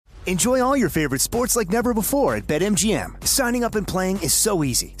Enjoy all your favorite sports like never before at BetMGM. Signing up and playing is so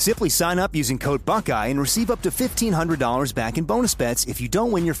easy. Simply sign up using code Buckeye and receive up to $1,500 back in bonus bets if you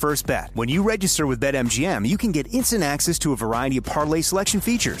don't win your first bet. When you register with BetMGM, you can get instant access to a variety of parlay selection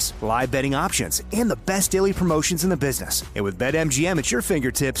features, live betting options, and the best daily promotions in the business. And with BetMGM at your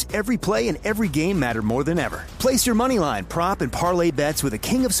fingertips, every play and every game matter more than ever. Place your moneyline, prop, and parlay bets with the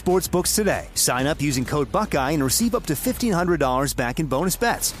king of sportsbooks today. Sign up using code Buckeye and receive up to $1,500 back in bonus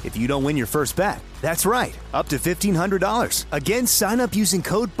bets if you don't win your first bet. That's right, up to $1,500. Again, sign up using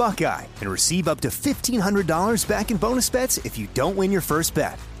code Buckeye and receive up to $1,500 back in bonus bets if you don't win your first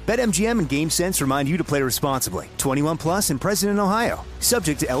bet. BetMGM and GameSense remind you to play responsibly. 21 plus and present in Ohio.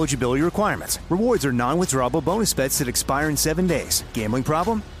 Subject to eligibility requirements. Rewards are non-withdrawable bonus bets that expire in 7 days. Gambling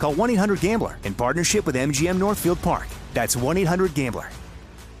problem? Call 1-800-GAMBLER in partnership with MGM Northfield Park. That's 1-800-GAMBLER.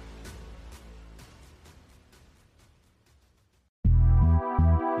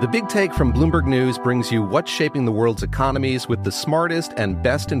 The Big Take from Bloomberg News brings you what's shaping the world's economies with the smartest and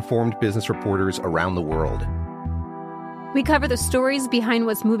best-informed business reporters around the world. We cover the stories behind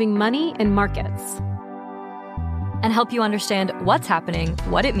what's moving money and markets. And help you understand what's happening,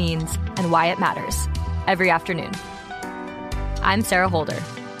 what it means, and why it matters. Every afternoon. I'm Sarah Holder.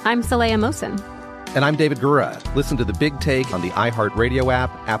 I'm Saleha Mohsin. And I'm David Gura. Listen to The Big Take on the iHeartRadio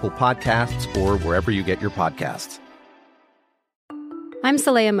app, Apple Podcasts, or wherever you get your podcasts. I'm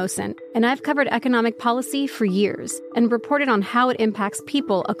Saleha Mohsin, and I've covered economic policy for years and reported on how it impacts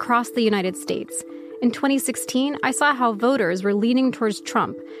people across the United States. In 2016, I saw how voters were leaning towards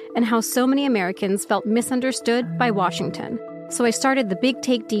Trump and how so many Americans felt misunderstood by Washington. So I started The Big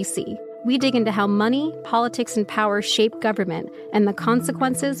Take DC. We dig into how money, politics, and power shape government and the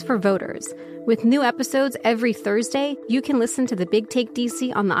consequences for voters. With new episodes every Thursday, you can listen to The Big Take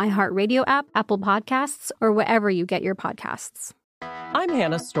DC on the iHeartRadio app, Apple Podcasts, or wherever you get your podcasts. I'm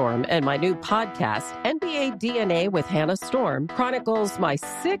Hannah Storm, and my new podcast, NBA DNA with Hannah Storm, chronicles my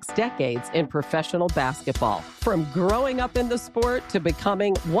 6 decades in professional basketball. From growing up in the sport to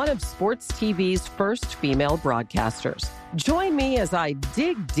becoming one of sports TV's first female broadcasters. Join me as I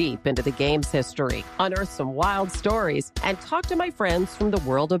dig deep into the game's history, unearth some wild stories, and talk to my friends from the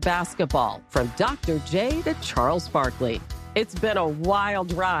world of basketball, from Dr. J to Charles Barkley. It's been a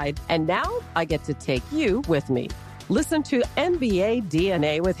wild ride, and now I get to take you with me. Listen to NBA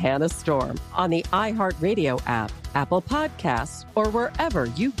DNA with Hannah Storm on the iHeartRadio app, Apple Podcasts, or wherever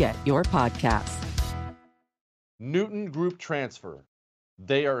you get your podcasts. Newton Group Transfer.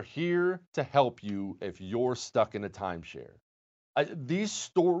 They are here to help you if you're stuck in a timeshare. These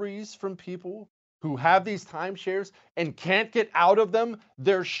stories from people who have these timeshares and can't get out of them,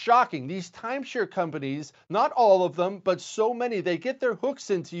 they're shocking. These timeshare companies, not all of them, but so many, they get their hooks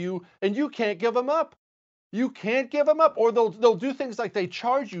into you and you can't give them up. You can't give them up, or they'll do things like they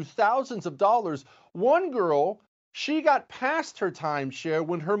charge you thousands of dollars. One girl, she got past her timeshare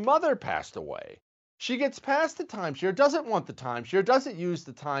when her mother passed away. She gets past the timeshare, doesn't want the timeshare, doesn't use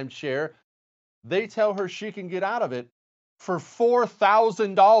the timeshare. They tell her she can get out of it for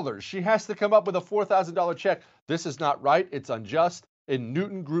 $4,000. She has to come up with a $4,000 check. This is not right. It's unjust. And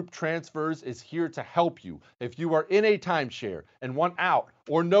Newton Group Transfers is here to help you. If you are in a timeshare and want out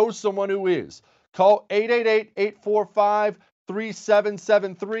or know someone who is, call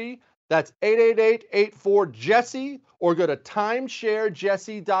 888-845-3773. That's 888-84-JESSE, or go to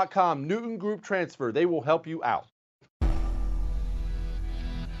timesharejesse.com. Newton Group Transfer. They will help you out.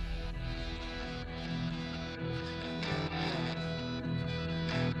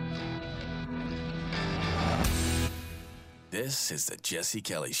 This is the Jesse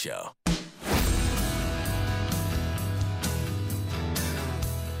Kelly Show.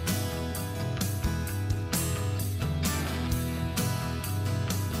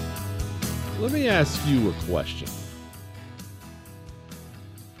 Let me ask you a question.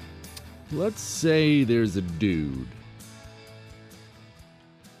 Let's say there's a dude.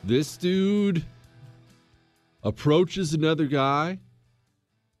 This dude approaches another guy,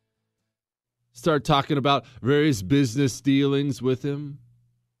 start talking about various business dealings with him,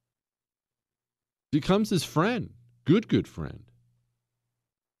 becomes his friend, good friend.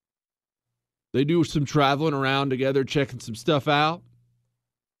 They do some traveling around together, checking some stuff out.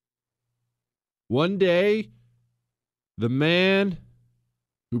 One day, the man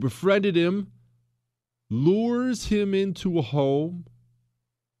who befriended him lures him into a home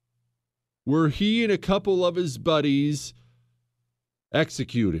where he and a couple of his buddies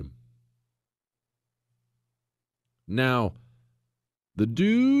execute him. Now, the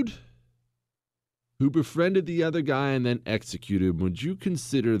dude who befriended the other guy and then executed him, would you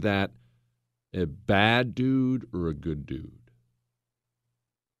consider that a bad dude or a good dude?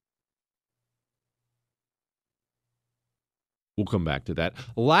 We'll come back to that.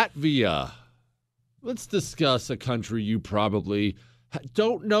 Latvia. Let's discuss a country you probably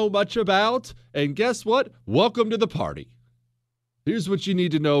don't know much about. And guess what? Welcome to the party. Here's what you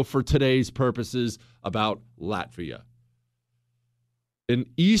need to know for today's purposes about Latvia. An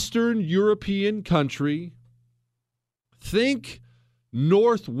Eastern European country. Think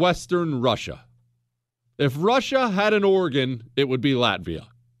northwestern Russia. If Russia had an organ, it would be Latvia.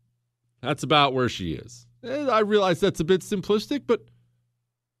 That's about where she is. And I realize that's a bit simplistic, but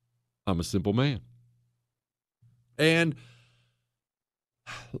I'm a simple man. And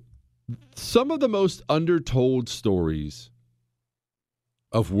some of the most undertold stories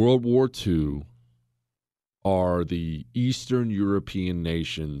of World War II are the Eastern European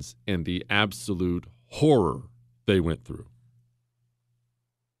nations and the absolute horror they went through.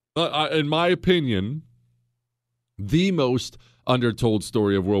 In my opinion, the most undertold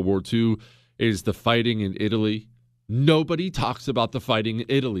story of World War II is the fighting in Italy. Nobody talks about the fighting in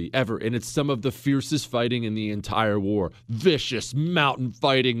Italy ever, and it's some of the fiercest fighting in the entire war. Vicious mountain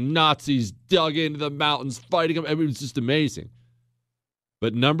fighting. Nazis dug into the mountains fighting them. I mean, it was just amazing.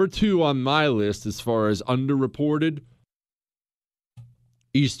 But number 2 on my list as far as underreported,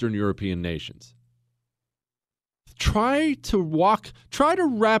 Eastern European nations. Try to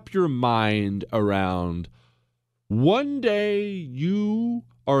wrap your mind around one day you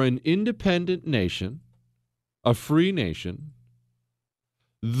are an independent nation, a free nation.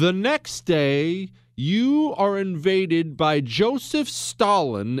 The next day, you are invaded by Joseph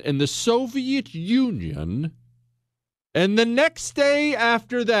Stalin and the Soviet Union. And the next day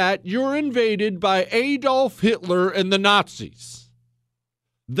after that, you're invaded by Adolf Hitler and the Nazis.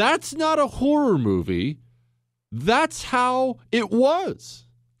 That's not a horror movie. That's how it was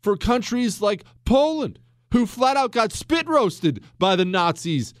for countries like Poland, who flat out got spit roasted by the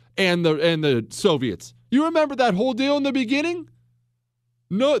Nazis and the Soviets. You remember that whole deal in the beginning?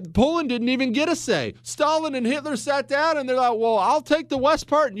 No, Poland didn't even get a say. Stalin and Hitler sat down and they're like, well, I'll take the west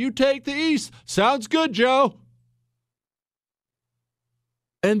part and you take the east. Sounds good, Joe.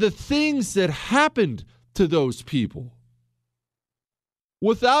 And the things that happened to those people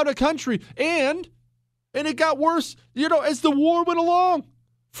without a country. And it got worse, as the war went along.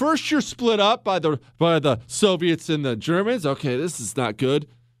 First, you're split up by the Soviets and the Germans. Okay, this is not good.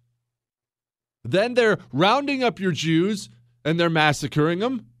 Then they're rounding up your Jews and they're massacring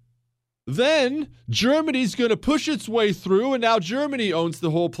them. Then Germany's going to push its way through, and now Germany owns the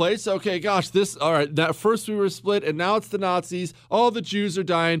whole place. Okay, gosh, all right, that first we were split, and now it's the Nazis. All the Jews are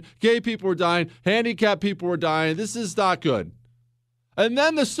dying. Gay people are dying. Handicapped people are dying. This is not good. And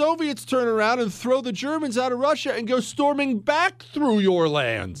then the Soviets turn around and throw the Germans out of Russia and go storming back through your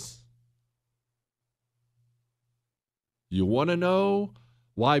lands. You want to know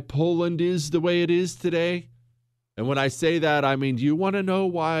why Poland is the way it is today? And when I say that, I mean, do you want to know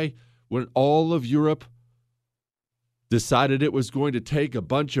why when all of Europe decided it was going to take a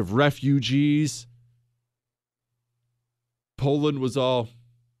bunch of refugees, Poland was all,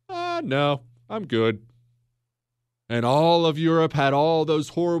 no, I'm good. And all of Europe had all those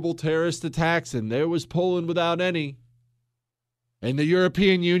horrible terrorist attacks, and there was Poland without any. And the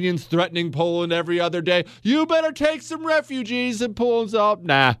European Union's threatening Poland every other day. You better take some refugees, and Poland's all,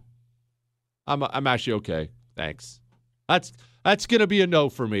 nah, I'm actually okay. Thanks. That's going to be a no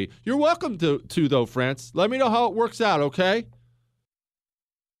for me. You're welcome to though, France. Let me know how it works out, okay?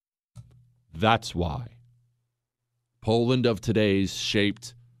 That's why Poland of today's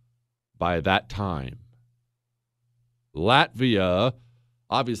shaped by that time. Latvia,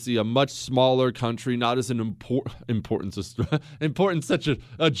 obviously a much smaller country, not as important, such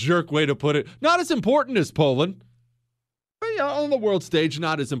a jerk way to put it. Not as important as Poland. But, on the world stage,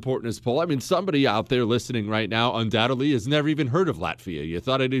 not as important as Poland. I mean, somebody out there listening right now undoubtedly has never even heard of Latvia. You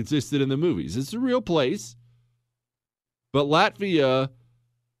thought it existed in the movies. It's a real place. But Latvia,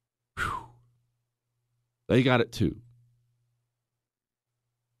 they got it too.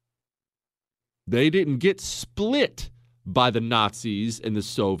 They didn't get split by the Nazis and the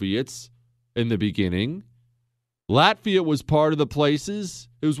Soviets in the beginning. Latvia was part of the places.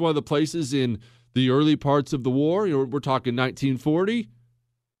 It was one of the places in the early parts of the war, we're talking 1940,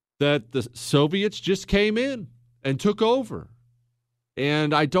 that the Soviets just came in and took over.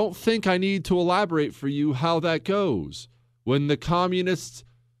 And I don't think I need to elaborate for you how that goes. When the communists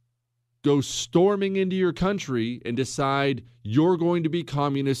go storming into your country and decide you're going to be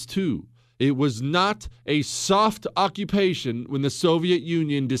communist too. It was not a soft occupation when the Soviet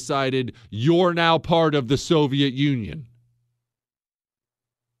Union decided you're now part of the Soviet Union.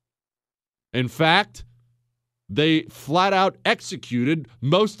 In fact, they flat out executed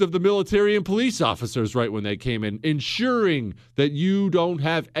most of the military and police officers right when they came in, ensuring that you don't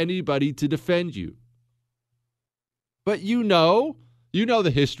have anybody to defend you. But you know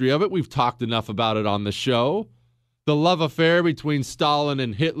the history of it. We've talked enough about it on the show. The love affair between Stalin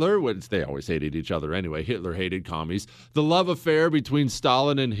and Hitler, which they always hated each other anyway. Hitler hated commies. The love affair between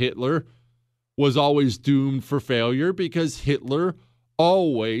Stalin and Hitler was always doomed for failure because Hitler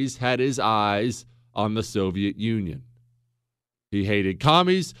always had his eyes on the Soviet Union. He hated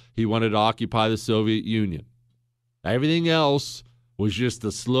commies. He wanted to occupy the Soviet Union. Everything else was just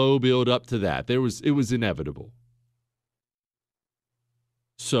a slow build up to that. It was inevitable.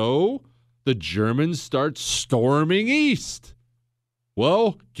 So the Germans start storming east.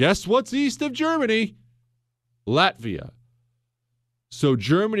 Well, guess what's east of Germany? Latvia. So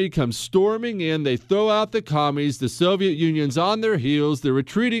Germany comes storming in. They throw out the commies. The Soviet Union's on their heels. They're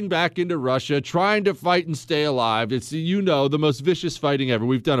retreating back into Russia, trying to fight and stay alive. It's, the most vicious fighting ever.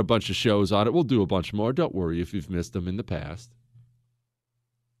 We've done a bunch of shows on it. We'll do a bunch more. Don't worry if you've missed them in the past.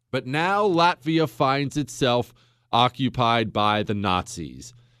 But now Latvia finds itself occupied by the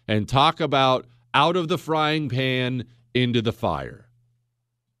Nazis. And talk about out of the frying pan into the fire.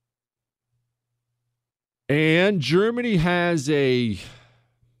 And Germany has a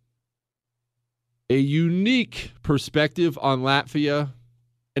unique perspective on Latvia,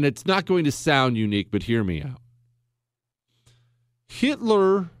 and it's not going to sound unique, but hear me out.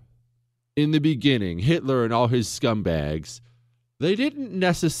 Hitler, in the beginning, Hitler and all his scumbags, they didn't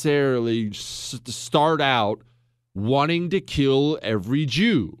necessarily start out wanting to kill every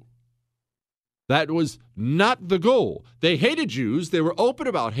Jew. That was not the goal. They hated Jews. They were open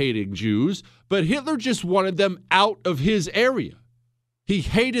about hating Jews, but Hitler just wanted them out of his area. He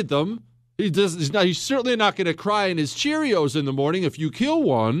hated them. He's certainly not going to cry in his Cheerios in the morning if you kill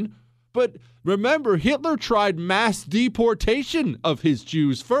one. But remember, Hitler tried mass deportation of his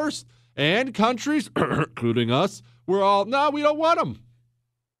Jews first, and countries, including us, were all, no, we don't want them.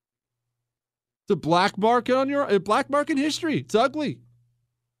 It's a black mark in history. It's ugly.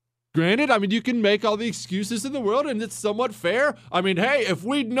 Granted, you can make all the excuses in the world, and it's somewhat fair. Hey, if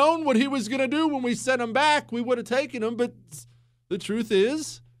we'd known what he was going to do when we sent him back, we would have taken him. But the truth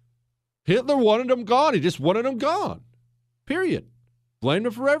is, Hitler wanted him gone. He just wanted him gone. Period. Blamed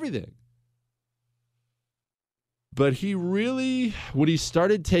him for everything. But he really, when he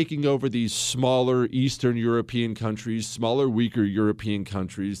started taking over these smaller Eastern European countries, smaller, weaker European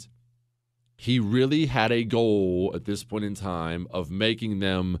countries, he really had a goal at this point in time of making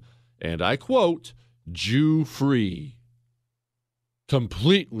them, and I quote, Jew-free.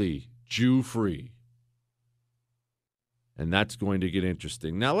 Completely Jew-free. And that's going to get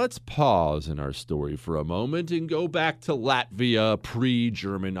interesting. Now let's pause in our story for a moment and go back to Latvia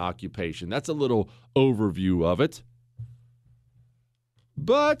pre-German occupation. That's a little overview of it.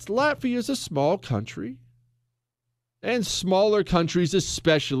 But Latvia is a small country. And smaller countries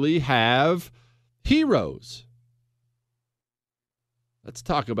especially have heroes. Let's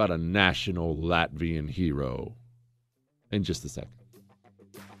talk about a national Latvian hero in just a second.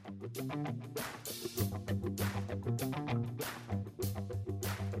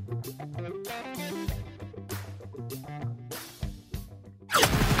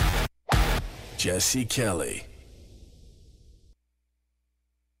 Jesse Kelly.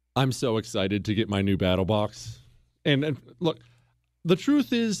 I'm so excited to get my new battle box. And look, the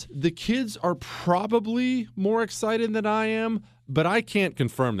truth is the kids are probably more excited than I am, but I can't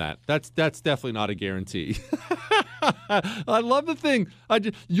confirm that. That's definitely not a guarantee. I love the thing.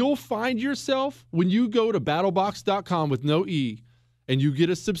 You'll find yourself when you go to battlebox.com with no E and you get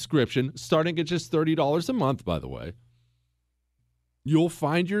a subscription starting at just $30 a month, by the way. You'll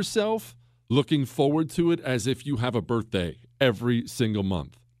find yourself looking forward to it as if you have a birthday every single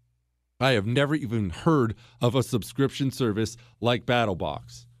month. I have never even heard of a subscription service like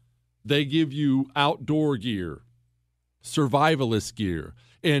BattleBox. They give you outdoor gear, survivalist gear,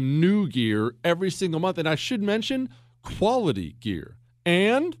 and new gear every single month. And I should mention quality gear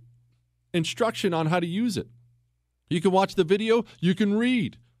and instruction on how to use it. You can watch the video. You can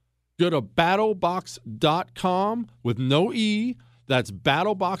read. Go to battlebox.com with no E. That's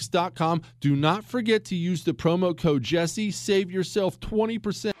battlebox.com. Do not forget to use the promo code Jesse. Save yourself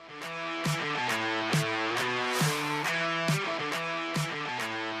 20%.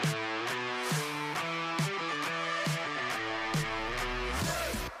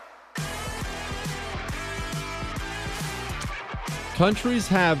 Countries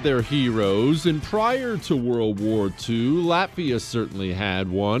have their heroes, and prior to World War II, Latvia certainly had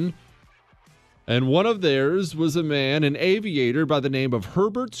one. And one of theirs was an aviator by the name of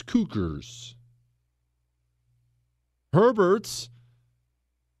Herbert Kukers. Herbert's,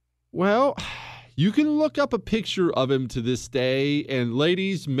 well, you can look up a picture of him to this day, and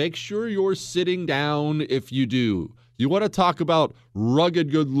ladies, make sure you're sitting down if you do. You want to talk about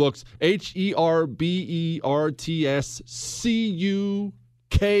rugged good looks,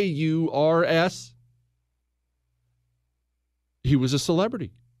 HerbertsCucurs. He was a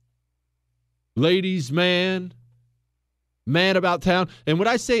celebrity. Ladies' man about town. And when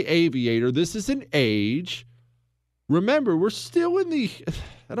I say aviator, this is an age. Remember, we're still in the,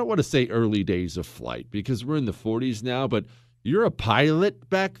 I don't want to say early days of flight because we're in the 40s now, but you're a pilot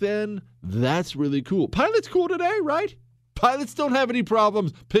back then. That's really cool. Pilot's cool today, right? Pilots don't have any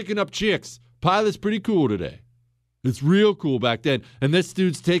problems picking up chicks. Pilot's pretty cool today. It's real cool back then. And this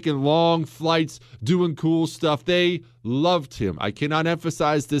dude's taking long flights, doing cool stuff. They loved him. I cannot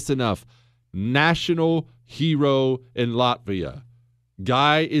emphasize this enough. National hero in Latvia.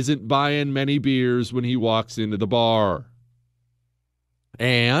 Guy isn't buying many beers when he walks into the bar.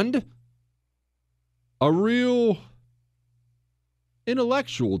 And a real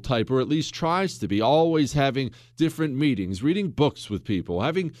intellectual type, or at least tries to be, always having different meetings, reading books with people,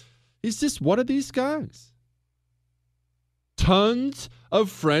 he's just one of these guys. Tons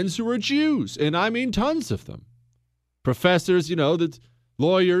of friends who are Jews, and I mean tons of them. Professors, the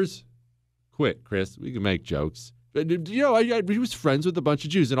lawyers. Quit, Chris. We can make jokes. But, he was friends with a bunch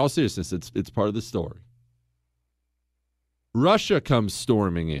of Jews. In all seriousness, it's part of the story. Russia comes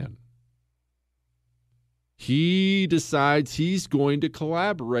storming in. He decides he's going to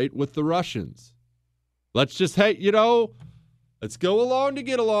collaborate with the Russians. Let's just, let's go along to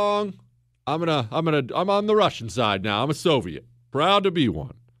get along. I'm on the Russian side now. I'm a Soviet. Proud to be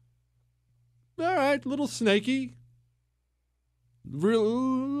one. All right, little snaky.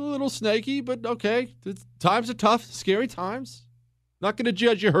 Little snaky, but okay. Times are tough, scary times. Not going to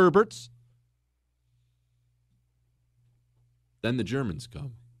judge you, Herberts. Then the Germans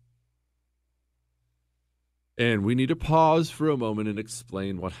come. And we need to pause for a moment and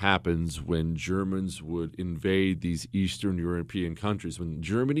explain what happens when Germans would invade these Eastern European countries. When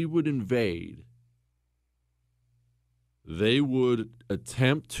Germany would invade, they would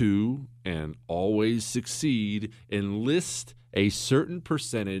attempt to, and always succeed, enlist a certain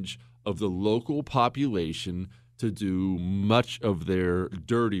percentage of the local population to do much of their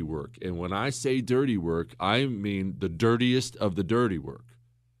dirty work. And when I say dirty work, I mean the dirtiest of the dirty work.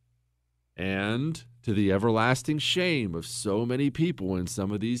 And to the everlasting shame of so many people in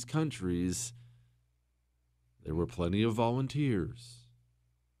some of these countries, there were plenty of volunteers.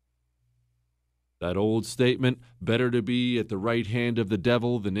 That old statement, better to be at the right hand of the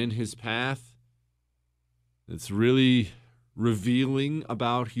devil than in his path, it's really revealing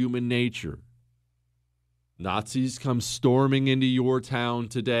about human nature. Nazis come storming into your town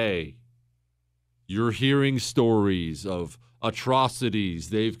today. You're hearing stories of atrocities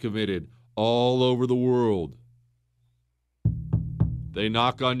they've committed all over the world. They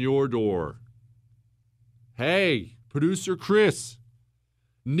knock on your door. Hey, producer Chris,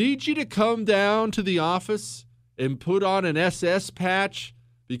 need you to come down to the office and put on an SS patch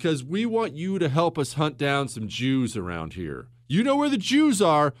because we want you to help us hunt down some Jews around here. You know where the Jews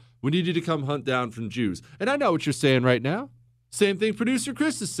are. We need you to come hunt down some Jews. And I know what you're saying right now. Same thing producer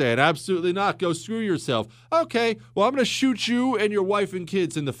Chris is saying. Absolutely not. Go screw yourself. Okay, well, I'm going to shoot you and your wife and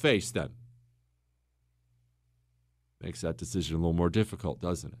kids in the face then. Makes that decision a little more difficult,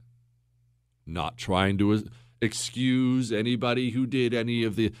 doesn't it? Not trying to excuse anybody who did any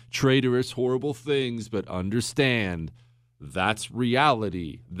of the traitorous, horrible things, but understand that's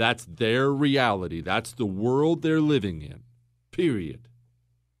reality. That's their reality. That's the world they're living in. Period.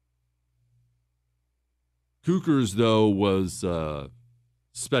 Cucurs, though, was a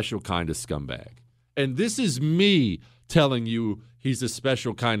special kind of scumbag. And this is me telling you he's a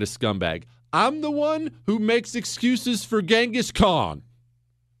special kind of scumbag. I'm the one who makes excuses for Genghis Khan.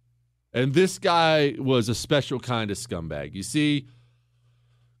 And this guy was a special kind of scumbag. You see,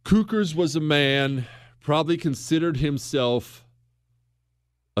 Cucurs was a man, probably considered himself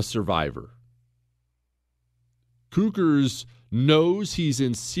a survivor. Cucurs knows he's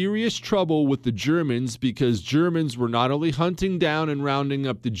in serious trouble with the Germans because Germans were not only hunting down and rounding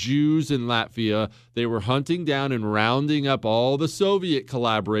up the Jews in Latvia, they were hunting down and rounding up all the Soviet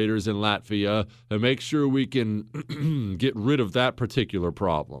collaborators in Latvia to make sure we can get rid of that particular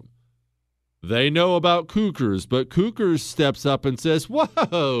problem. They know about Cucurs, but Cucurs steps up and says,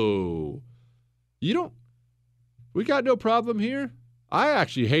 whoa, we got no problem here. I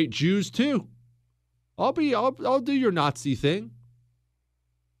actually hate Jews too. I'll do your Nazi thing.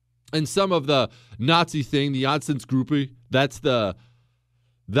 And some of the Nazi thing, the Ordnungsgruppe, that's the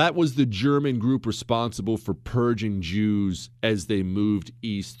That was the German group responsible for purging Jews as they moved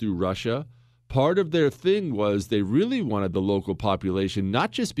east through Russia. Part of their thing was they really wanted the local population,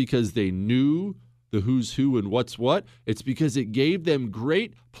 not just because they knew the who's who and what's what, it's because it gave them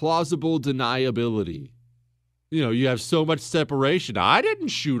great plausible deniability. You know, you have so much separation. I didn't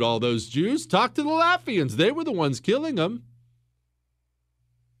shoot all those Jews. Talk to the Latvians. They were the ones killing them.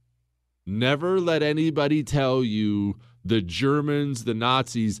 Never let anybody tell you the Germans, the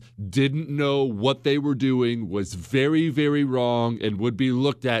Nazis, didn't know what they were doing, was very, very wrong, and would be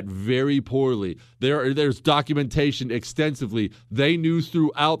looked at very poorly. There's documentation extensively. They knew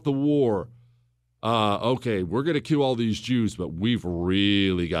throughout the war, okay, we're going to kill all these Jews, but we've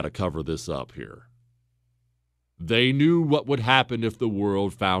really got to cover this up here. They knew what would happen if the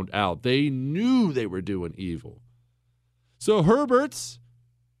world found out. They knew they were doing evil. So Herberts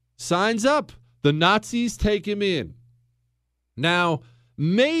signs up. The Nazis take him in. Now,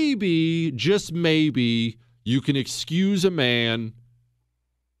 maybe, just maybe, you can excuse a man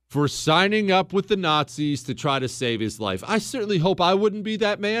for signing up with the Nazis to try to save his life. I certainly hope I wouldn't be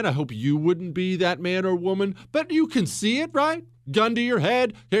that man. I hope you wouldn't be that man or woman. But you can see it, right? Gun to your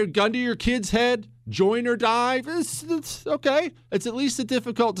head, gun to your kid's head, join or die. It's okay. It's at least a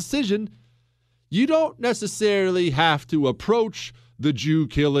difficult decision. You don't necessarily have to approach the Jew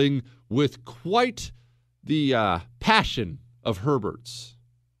killing with quite the passion of Herberts.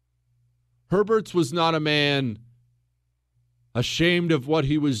 Herberts was not a man ashamed of what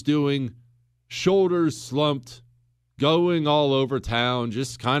he was doing, shoulders slumped, going all over town,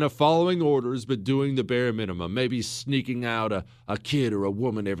 just kind of following orders, but doing the bare minimum, maybe sneaking out a kid or a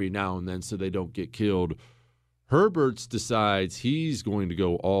woman every now and then so they don't get killed. Herberts decides he's going to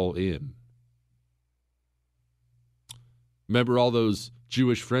go all in. Remember all those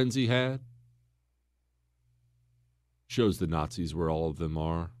Jewish friends he had? Shows the Nazis where all of them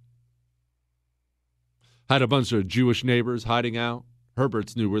are. Had a bunch of Jewish neighbors hiding out.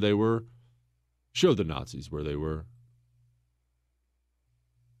 Herberts knew where they were. Showed the Nazis where they were.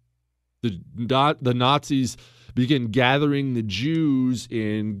 The Nazis begin gathering the Jews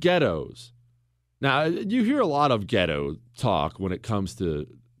in ghettos. Now, you hear a lot of ghetto talk when it comes to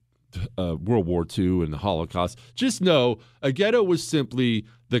World War II and the Holocaust. Just know a ghetto was simply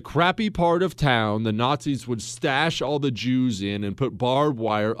the crappy part of town the Nazis would stash all the Jews in and put barbed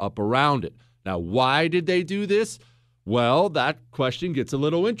wire up around it. Now, why did they do this? Well, that question gets a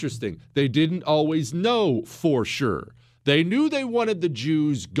little interesting. They didn't always know for sure. They knew they wanted the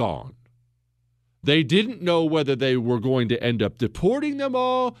Jews gone. They didn't know whether they were going to end up deporting them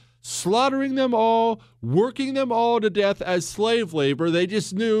all, slaughtering them all, working them all to death as slave labor. They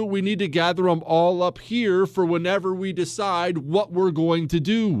just knew we need to gather them all up here for whenever we decide what we're going to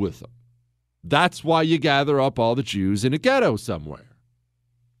do with them. That's why you gather up all the Jews in a ghetto somewhere.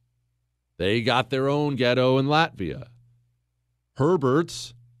 They got their own ghetto in Latvia.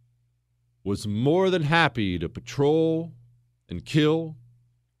 Herberts was more than happy to patrol and kill.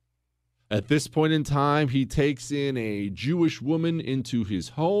 At this point in time, he takes in a Jewish woman into his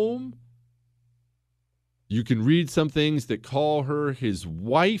home. You can read some things that call her his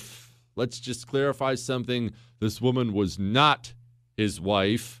wife. Let's just clarify something. This woman was not his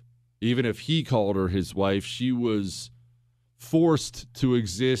wife. Even if he called her his wife, she was forced to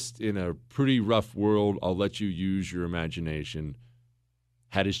exist in a pretty rough world. I'll let you use your imagination.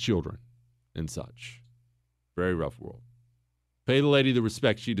 Had his children and such. Very rough world. Pay the lady the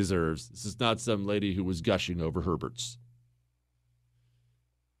respect she deserves. This is not some lady who was gushing over Herberts.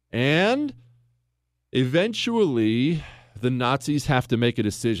 And eventually, the Nazis have to make a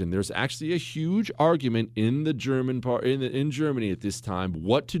decision. There's actually a huge argument in the German part in Germany at this time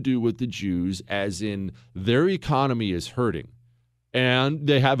what to do with the Jews, as in their economy is hurting. And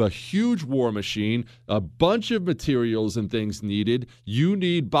they have a huge war machine, a bunch of materials and things needed. You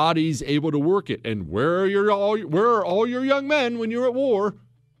need bodies able to work it. And where are all your young men when you're at war?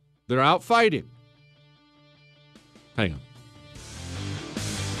 They're out fighting. Hang on.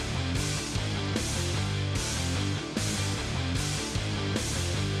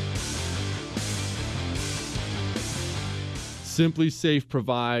 SimpliSafe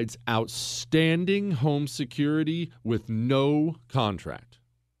provides outstanding home security with no contract.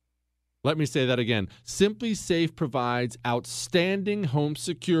 Let me say that again. SimpliSafe provides outstanding home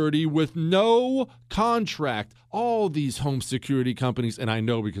security with no contract. All these home security companies, and I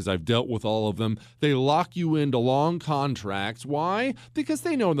know because I've dealt with all of them, they lock you into long contracts. Why? Because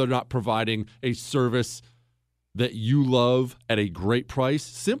they know they're not providing a service that you love at a great price.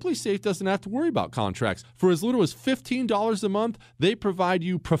 SimpliSafe doesn't have to worry about contracts. For as little as $15 a month, they provide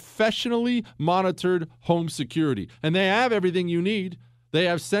you professionally monitored home security. And they have everything you need. They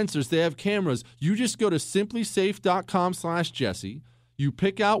have sensors. They have cameras. You just go to simplysafe.com/Jesse. You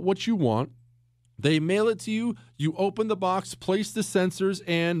pick out what you want. They mail it to you. You open the box, place the sensors,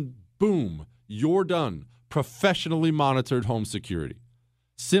 and boom, you're done. Professionally monitored home security.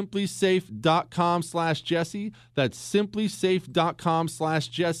 simplysafe.com/Jesse. That's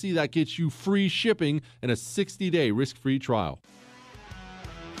simplysafe.com/Jesse. That gets you free shipping and a 60-day risk-free trial.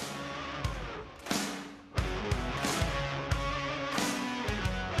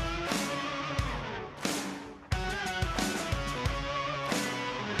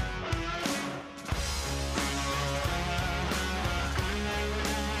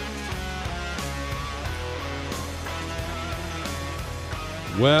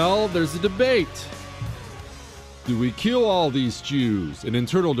 Well, there's a debate. Do we kill all these Jews? An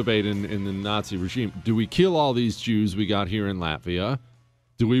internal debate in the Nazi regime. Do we kill all these Jews we got here in Latvia?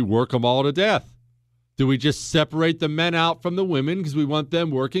 Do we work them all to death? Do we just separate the men out from the women because we want them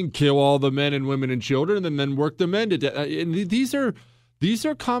working, kill all the men and women and children, and then work the men to death? And these are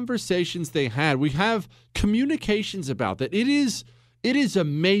conversations they had. We have communications about that. It is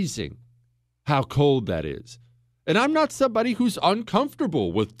amazing how cold that is. And I'm not somebody who's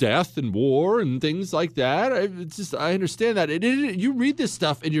uncomfortable with death and war and things like that. I understand that. You read this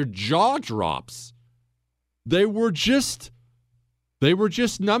stuff and your jaw drops. They were just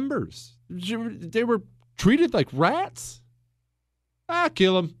numbers. They were treated like rats.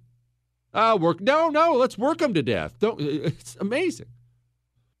 Kill them. Work. No, let's work them to death. It's amazing.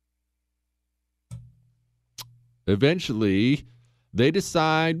 Eventually, they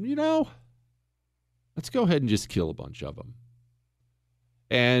decide, let's go ahead and just kill a bunch of them.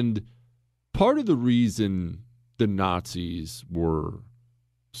 And part of the reason the Nazis were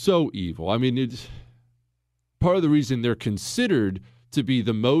so evil, part of the reason they're considered to be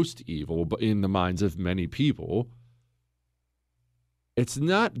the most evil in the minds of many people, it's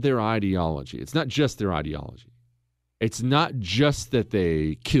not their ideology. It's not just their ideology. It's not just that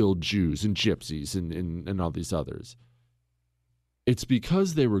they killed Jews and gypsies and all these others. It's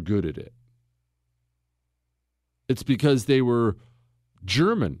because they were good at it. It's because they were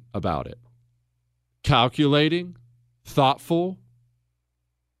German about it. Calculating, thoughtful.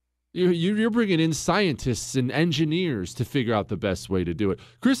 You're bringing in scientists and engineers to figure out the best way to do it.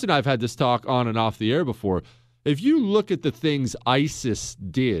 Chris and I have had this talk on and off the air before. If you look at the things ISIS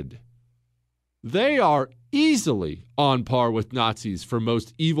did, they are easily on par with Nazis for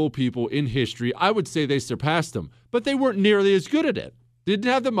most evil people in history. I would say they surpassed them, but they weren't nearly as good at it. Didn't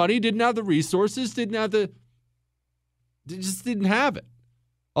have the money, didn't have the resources, they just didn't have it.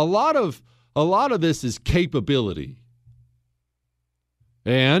 A lot of this is capability.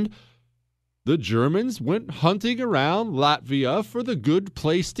 And the Germans went hunting around Latvia for the good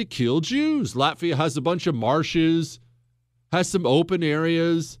place to kill Jews. Latvia has a bunch of marshes, has some open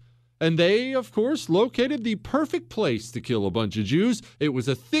areas, and they, of course, located the perfect place to kill a bunch of Jews. It was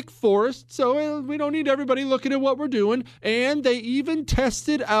a thick forest, so we don't need everybody looking at what we're doing. And they even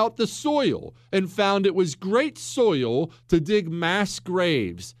tested out the soil and found it was great soil to dig mass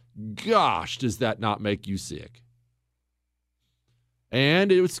graves. Gosh, does that not make you sick?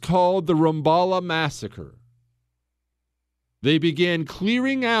 And it was called the Rumbala Massacre. They began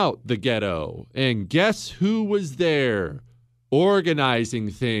clearing out the ghetto, and guess who was there? Organizing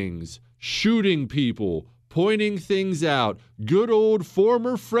things, shooting people, pointing things out. Good old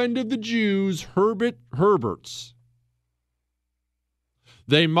former friend of the Jews, Herbert Herberts.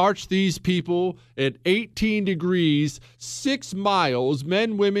 They marched these people at 18 degrees, 6 miles,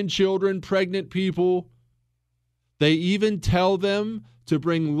 men, women, children, pregnant people. They even tell them to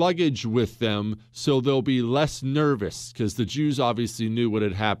bring luggage with them so they'll be less nervous, because the Jews obviously knew what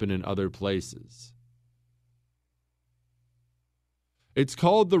had happened in other places. It's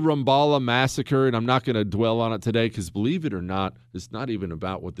called the Rumbala Massacre, and I'm not going to dwell on it today because, believe it or not, it's not even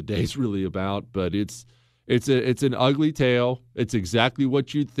about what the day's really about, but it's an ugly tale. It's exactly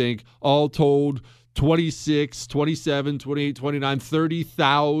what you'd think. All told, 26, 27, 28, 29,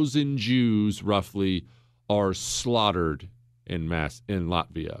 30,000 Jews, roughly, are slaughtered in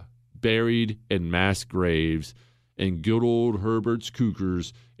Latvia, buried in mass graves, and good old Herbert's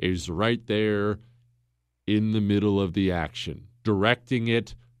Cougars is right there in the middle of the action, directing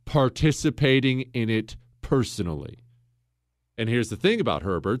it, participating in it personally. And here's the thing about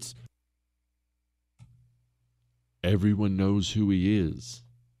Herbert's. Everyone knows who he is.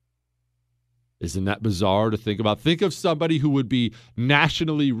 Isn't that bizarre to think about? Think of somebody who would be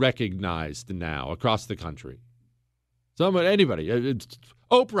nationally recognized now across the country. Anybody.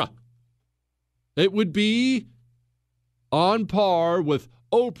 Oprah. It would be on par with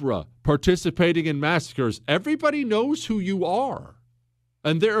Oprah participating in massacres. Everybody knows who you are.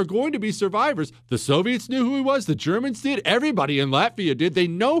 And there are going to be survivors. The Soviets knew who he was. The Germans did. Everybody in Latvia did. They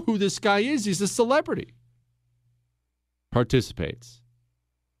know who this guy is. He's a celebrity. Participates.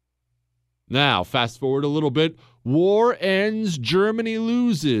 Now, fast forward a little bit. War ends. Germany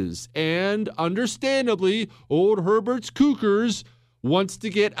loses. And understandably, old Herbert's Cougars wants to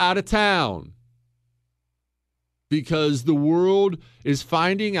get out of town. Because the world is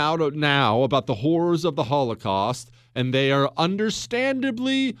finding out now about the horrors of the Holocaust, and they are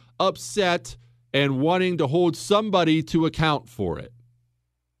understandably upset and wanting to hold somebody to account for it.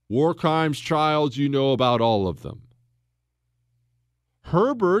 War crimes trials, you know about all of them.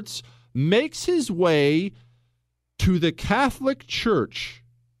 Herberts makes his way to the Catholic Church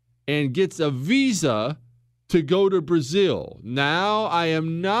and gets a visa to go to Brazil. Now, I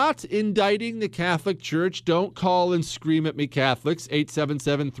am not indicting the Catholic Church. Don't call and scream at me, Catholics.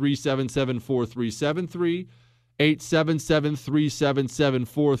 877-377-4373.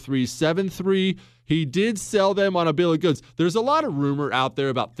 877-377-4373. He did sell them on a bill of goods. There's a lot of rumor out there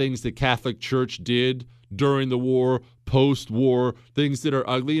about things the Catholic Church did during the war, post-war, things that are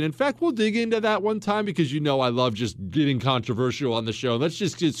ugly. And in fact, we'll dig into that one time because you know I love just getting controversial on the show. Let's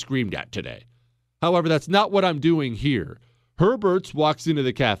just get screamed at today. However, that's not what I'm doing here. Herberts walks into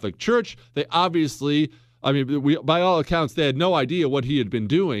the Catholic Church. They obviously, by all accounts, they had no idea what he had been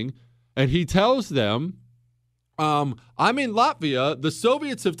doing. And he tells them, I'm in Latvia. The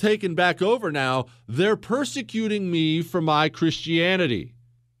Soviets have taken back over now. They're persecuting me for my Christianity.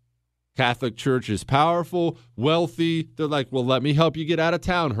 Catholic Church is powerful, wealthy. They're like, well, let me help you get out of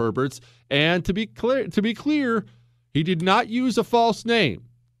town, Herberts. And to be clear, he did not use a false name.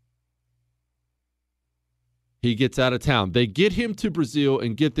 He gets out of town. They get him to Brazil,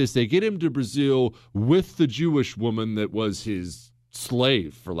 and get this, they get him to Brazil with the Jewish woman that was his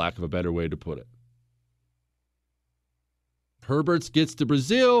slave, for lack of a better way to put it. Herberts gets to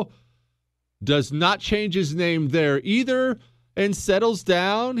Brazil, does not change his name there either, and settles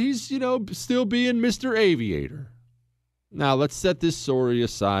down. He's, still being Mr. Aviator. Now, let's set this story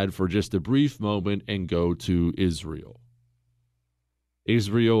aside for just a brief moment and go to Israel.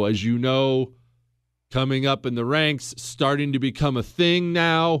 Israel, as you know, coming up in the ranks, starting to become a thing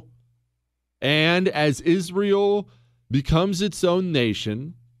now. And as Israel becomes its own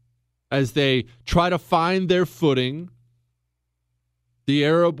nation, as they try to find their footing, the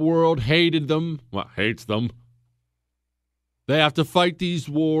Arab world hates them. They have to fight these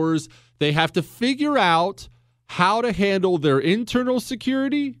wars. They have to figure out how to handle their internal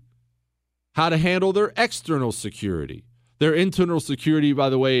security, how to handle their external security. Their internal security, by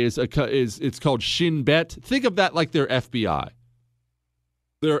the way, is it's called Shin Bet. Think of that like their FBI.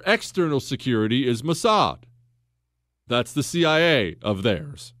 Their external security is Mossad. That's the CIA of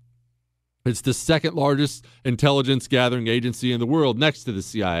theirs. It's the second largest intelligence gathering agency in the world next to the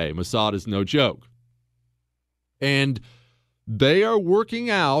CIA. Mossad is no joke. And they are working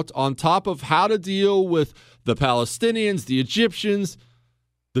out on top of how to deal with the Palestinians, the Egyptians,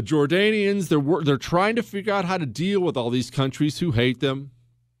 the Jordanians. They're trying to figure out how to deal with all these countries who hate them.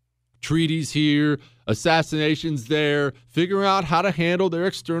 Treaties here, assassinations there, figuring out how to handle their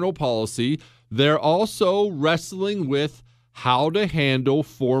external policy. They're also wrestling with how to handle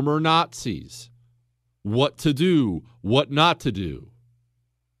former Nazis, what to do, what not to do.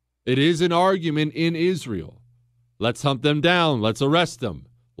 It is an argument in Israel. Let's hunt them down. Let's arrest them.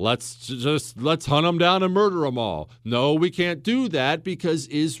 Let's hunt them down and murder them all. No, we can't do that because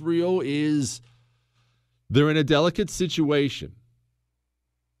Israel they're in a delicate situation.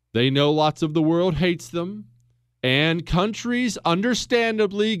 They know lots of the world hates them. And countries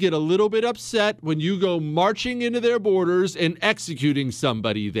understandably get a little bit upset when you go marching into their borders and executing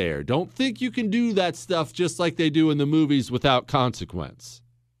somebody there. Don't think you can do that stuff just like they do in the movies without consequence.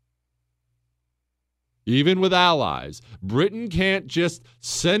 Even with allies, Britain can't just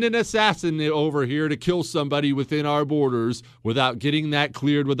send an assassin over here to kill somebody within our borders without getting that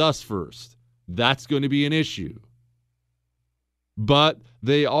cleared with us first. That's going to be an issue. But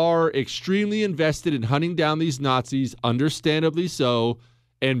they are extremely invested in hunting down these Nazis, understandably so,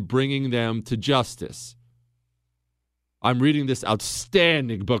 and bringing them to justice. I'm reading this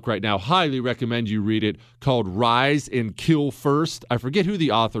outstanding book right now. Highly recommend you read it, called Rise and Kill First. I forget who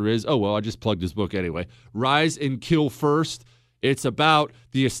the author is. Oh, well, I just plugged his book anyway. Rise and Kill First. It's about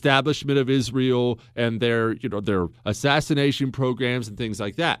the establishment of Israel and their assassination programs and things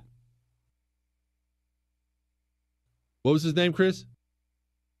like that. What was his name, Chris?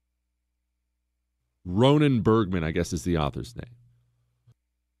 Ronan Bergman, I guess, is the author's name.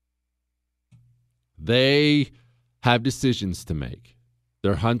 They have decisions to make.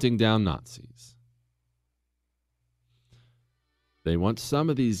 They're hunting down Nazis. They want some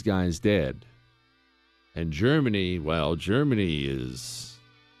of these guys dead. And Germany, well, Germany is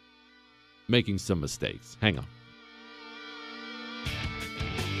making some mistakes. Hang on.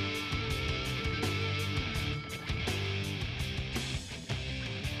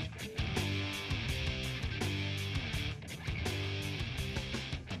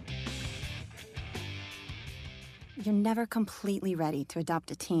 You're never completely ready to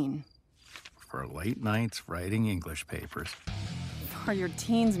adopt a teen. For late nights writing English papers. For your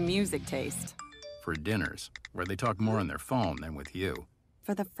teen's music taste. For dinners, where they talk more on their phone than with you.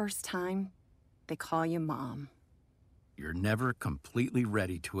 For the first time, they call you Mom. You're never completely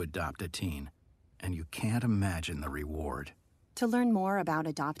ready to adopt a teen, and you can't imagine the reward. To learn more about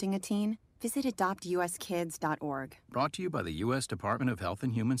adopting a teen, visit adoptuskids.org. Brought to you by the U.S. Department of Health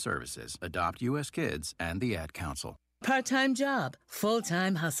and Human Services, Adopt U.S. Kids, and the Ad Council. Part-time job,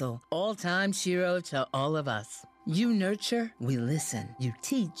 full-time hustle, all-time Shiro to all of us. You nurture, we listen. You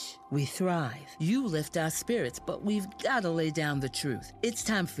teach, we thrive. You lift our spirits, but we've got to lay down the truth. It's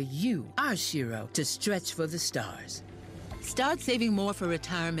time for you, our Shiro, to stretch for the stars. Start saving more for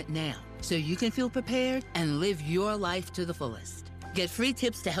retirement now, so you can feel prepared and live your life to the fullest. Get free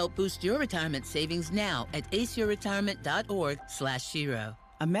tips to help boost your retirement savings now at aceyourretirement.org/Shiro.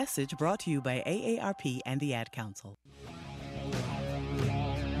 A message brought to you by AARP and the Ad Council.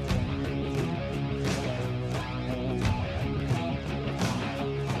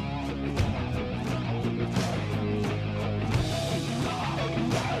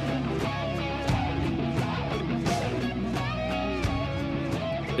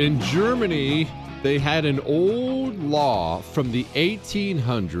 In Germany, they had an old law from the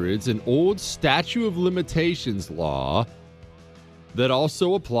 1800s, an old statute of limitations law that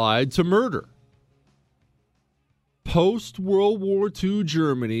also applied to murder. Post-World War II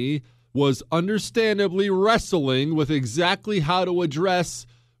Germany was understandably wrestling with exactly how to address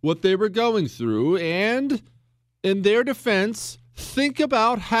what they were going through, and in their defense, think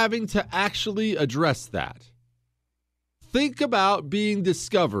about having to actually address that. Think about being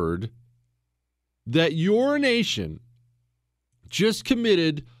discovered that your nation just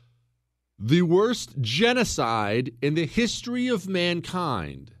committed the worst genocide in the history of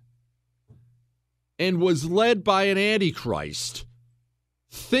mankind and was led by an antichrist.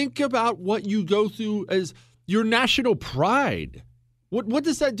 Think about what you go through as your national pride. What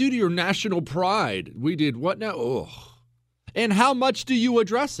does that do to your national pride? We did what now? Ugh. And how much do you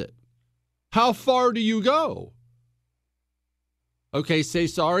address it? How far do you go? Okay, say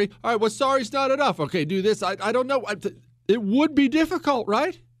sorry. All right, well, sorry's not enough. Okay, do this. I don't know. It would be difficult,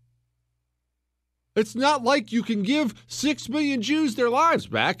 right? It's not like you can give 6 million Jews their lives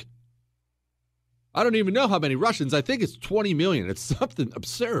back. I don't even know how many Russians. I think it's 20 million. It's something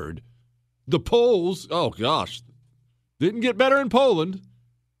absurd. The Poles, oh gosh, didn't get better in Poland.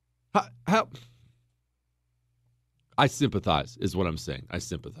 How? I sympathize, is what I'm saying. I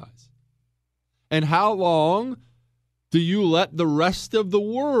sympathize. And how long do you let the rest of the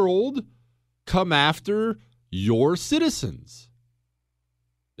world come after your citizens?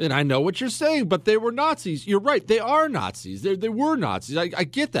 And I know what you're saying, but they were Nazis. You're right. They are Nazis. They were Nazis. I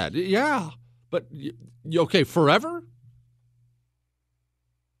get that. Yeah. But, okay, forever?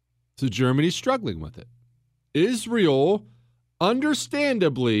 So Germany's struggling with it. Israel,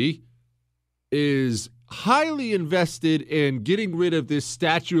 understandably, is highly invested in getting rid of this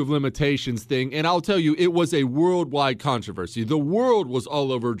statute of limitations thing. And I'll tell you, it was a worldwide controversy. The world was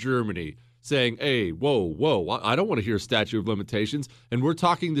all over Germany saying, hey, whoa, I don't want to hear statute of limitations. And we're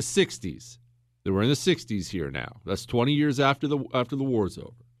talking the 60s. We're in the 60s here now. That's 20 years after the war's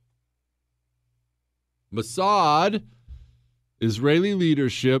over. Mossad, Israeli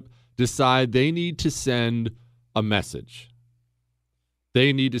leadership, decide they need to send a message.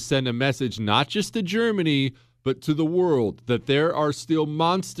 They need to send a message not just to Germany, but to the world, that there are still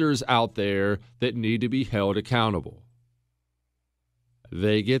monsters out there that need to be held accountable.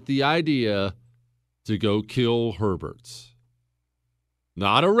 They get the idea to go kill Herberts.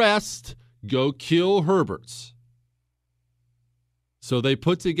 Not arrest, go kill Herberts. So they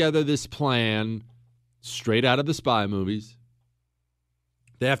put together this plan straight out of the spy movies.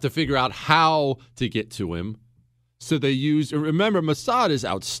 They have to figure out how to get to him. So they use, remember, Mossad is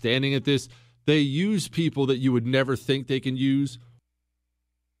outstanding at this. They use people that you would never think they can use.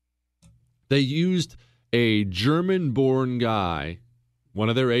 They used a German-born guy, one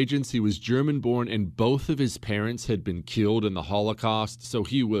of their agents. He was German-born, and both of his parents had been killed in the Holocaust. So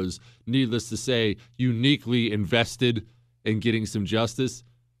he was, needless to say, uniquely invested in getting some justice.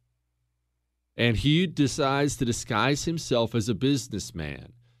 And he decides to disguise himself as a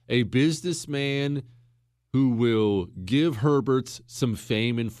businessman who will give Herberts some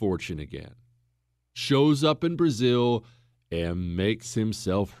fame and fortune again. Shows up in Brazil and makes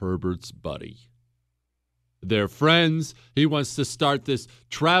himself Herbert's buddy. They're friends. He wants to start this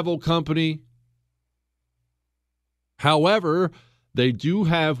travel company. However, they do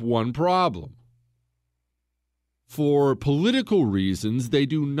have one problem. For political reasons, they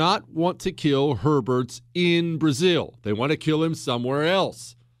do not want to kill Herberts in Brazil. They want to kill him somewhere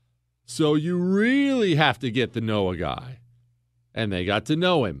else. So you really have to get to know a guy. And they got to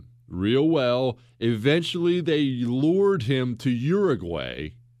know him real well. Eventually, they lured him to Uruguay,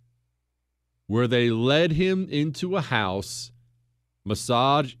 where they led him into a house.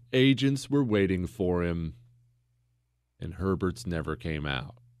 Mossad agents were waiting for him, and Herberts never came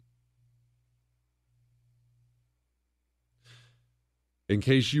out. In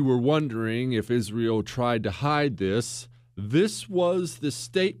case you were wondering if Israel tried to hide this, this was the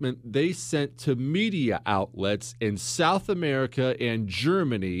statement they sent to media outlets in South America and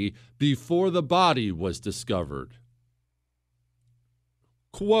Germany before the body was discovered.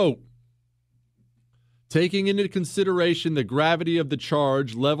 Quote, taking into consideration the gravity of the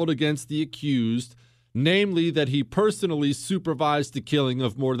charge leveled against the accused, namely that he personally supervised the killing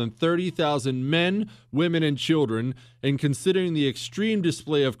of more than 30,000 men, women, and children, and considering the extreme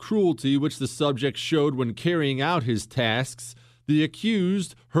display of cruelty which the subject showed when carrying out his tasks, the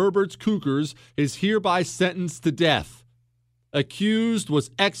accused, Herberts Coukers, is hereby sentenced to death. Accused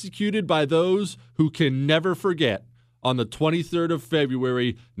was executed by those who can never forget on the 23rd of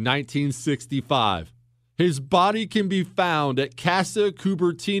February, 1965. His body can be found at Casa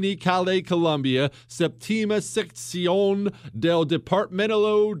Cubertini, Calle, Colombia, Septima Sección del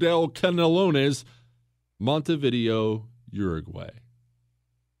Departamento del Canelones, Montevideo, Uruguay.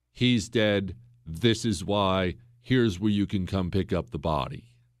 He's dead. This is why. Here's where you can come pick up the body.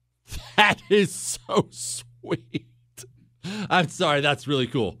 That is so sweet. I'm sorry, that's really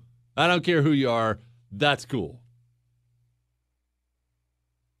cool. I don't care who you are. That's cool.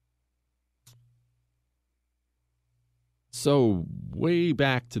 So, way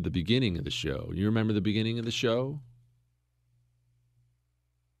back to the beginning of the show. You remember the beginning of the show?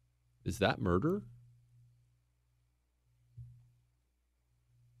 Is that murder?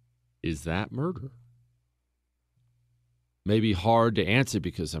 Is that murder? Maybe hard to answer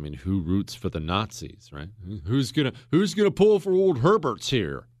because, I mean, who roots for the Nazis, right? Who's gonna pull for old Herberts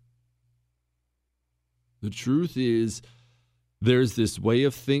here? The truth is, there's this way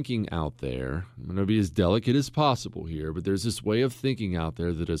of thinking out there. I'm going to be as delicate as possible here, but there's this way of thinking out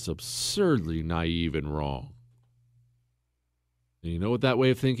there that is absurdly naive and wrong. And you know what that way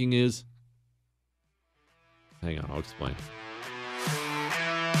of thinking is? Hang on, I'll explain.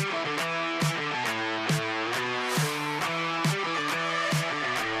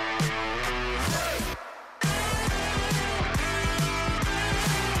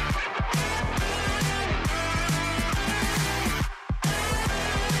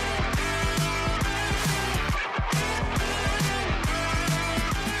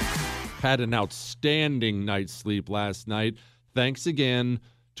 Had an outstanding night's sleep last night. Thanks again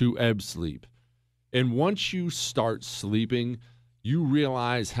to Ebb Sleep. And once you start sleeping, you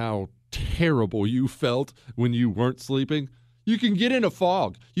realize how terrible you felt when you weren't sleeping. You can get in a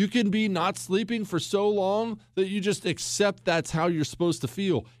fog. You can be not sleeping for so long that you just accept that's how you're supposed to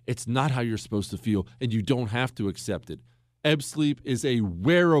feel. It's not how you're supposed to feel, and you don't have to accept it. Ebb Sleep is a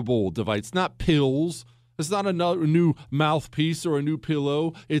wearable device. It's not pills. It's not a new mouthpiece or a new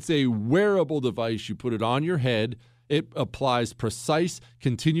pillow. It's a wearable device. You put it on your head. It applies precise,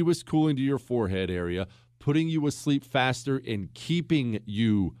 continuous cooling to your forehead area, putting you asleep faster and keeping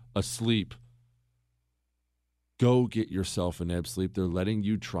you asleep. Go get yourself an Ebb Sleep. They're letting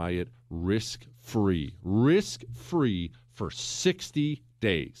you try it risk-free. Risk-free for 60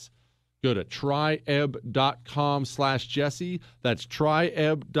 days. Go to tryebb.com/Jesse. That's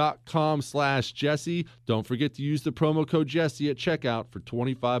tryebb.com/Jesse. Don't forget to use the promo code Jesse at checkout for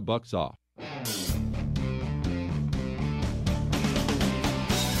 $25 off.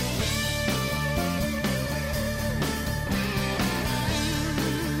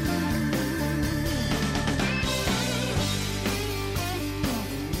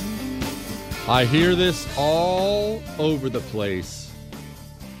 I hear this all over the place.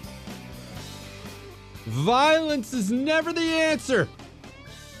 Violence is never the answer.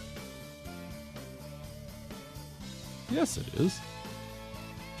 Yes, it is.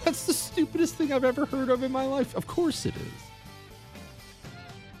 That's the stupidest thing I've ever heard of in my life. Of course it is.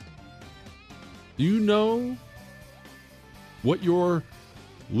 Do you know what your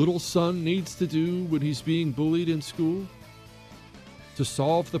little son needs to do when he's being bullied in school to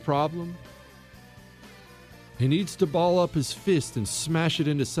solve the problem? He needs to ball up his fist and smash it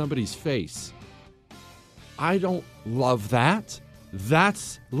into somebody's face. I don't love that.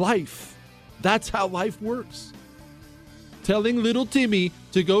 That's life. That's how life works. Telling little Timmy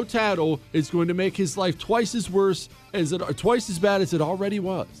to go tattle is going to make his life twice as bad as it already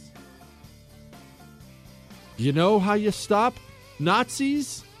was. You know how you stop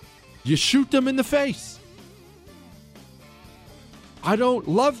Nazis? You shoot them in the face. I don't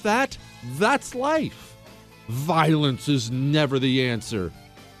love that. That's life. Violence is never the answer.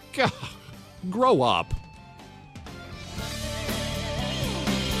 God, grow up.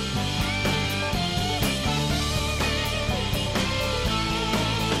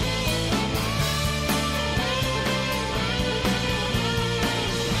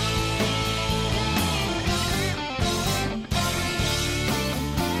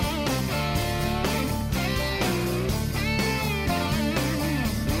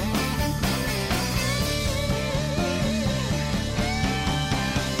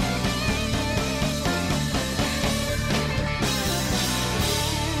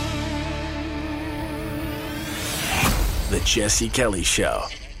 The Jesse Kelly Show.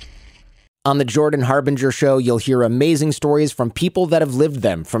 On the Jordan Harbinger Show, you'll hear amazing stories from people that have lived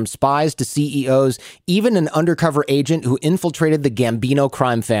them, from spies to CEOs, even an undercover agent who infiltrated the Gambino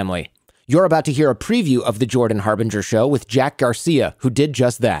crime family. You're about to hear a preview of the Jordan Harbinger Show with Jack Garcia, who did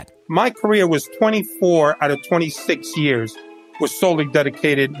just that. My career was 24 out of 26 years was solely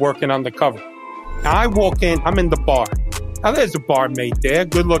dedicated working undercover. Now I walk in, I'm in the bar. Now there's a barmaid there,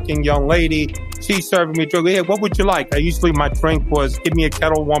 good-looking young lady. She's serving me a drink. Hey, what would you like? Usually my drink was give me a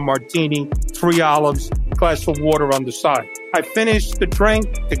Kettle One martini, 3 olives, glass of water on the side. I finish the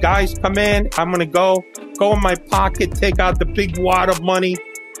drink. The guys come in. I'm going to go in my pocket, take out the big wad of money.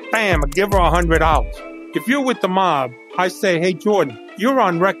 Bam, I give her $100. If you're with the mob, I say, hey, Jordan, you're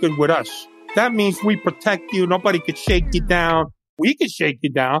on record with us. That means we protect you. Nobody could shake you down. We could shake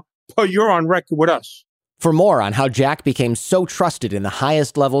you down, but you're on record with us. For more on how Jack became so trusted in the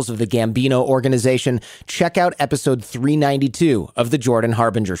highest levels of the Gambino organization, check out episode 392 of The Jordan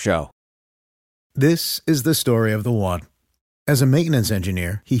Harbinger Show. This is the story of the one. As a maintenance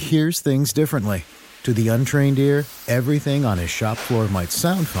engineer, he hears things differently. To the untrained ear, everything on his shop floor might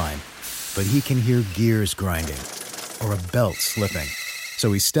sound fine, but he can hear gears grinding or a belt slipping.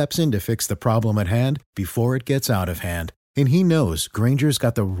 So he steps in to fix the problem at hand before it gets out of hand. And he knows Grainger's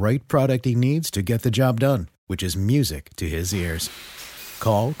got the right product he needs to get the job done, which is music to his ears.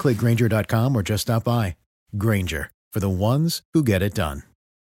 Call, click Grainger.com, or just stop by. Grainger, for the ones who get it done.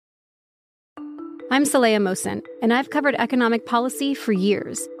 I'm Saleha Mohsin, and I've covered economic policy for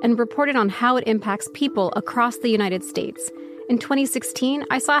years and reported on how it impacts people across the United States. In 2016,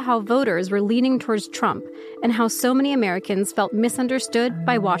 I saw how voters were leaning towards Trump and how so many Americans felt misunderstood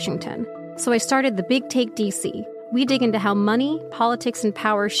by Washington. So I started the Big Take DC. We dig into how money, politics, and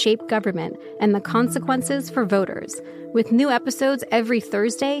power shape government and the consequences for voters. With new episodes every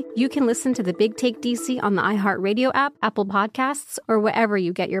Thursday, you can listen to the Big Take DC on the iHeartRadio app, Apple Podcasts, or wherever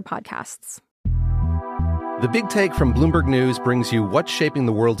you get your podcasts. The Big Take from Bloomberg News brings you what's shaping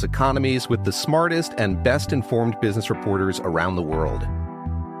the world's economies with the smartest and best-informed business reporters around the world.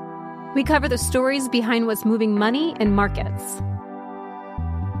 We cover the stories behind what's moving money and markets,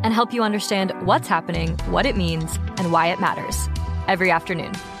 and help you understand what's happening, what it means, and why it matters every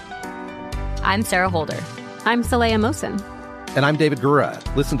afternoon. I'm Sarah Holder. I'm Saleha Mohsin. And I'm David Gura.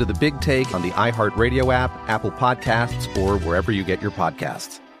 Listen to The Big Take on the iHeartRadio app, Apple Podcasts, or wherever you get your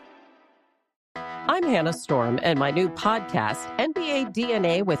podcasts. I'm Hannah Storm, and my new podcast, NBA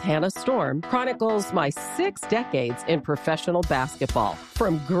DNA with Hannah Storm, chronicles my 6 decades in professional basketball.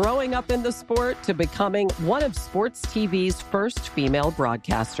 From growing up in the sport to becoming one of sports TV's first female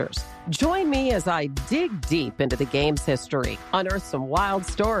broadcasters. Join me as I dig deep into the game's history, unearth some wild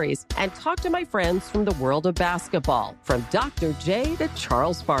stories, and talk to my friends from the world of basketball, from Dr. J to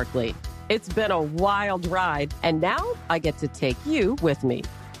Charles Barkley. It's been a wild ride, and now I get to take you with me.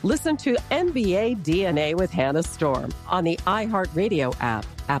 Listen to NBA DNA with Hannah Storm on the iHeartRadio app,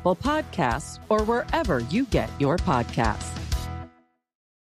 Apple Podcasts, or wherever you get your podcasts.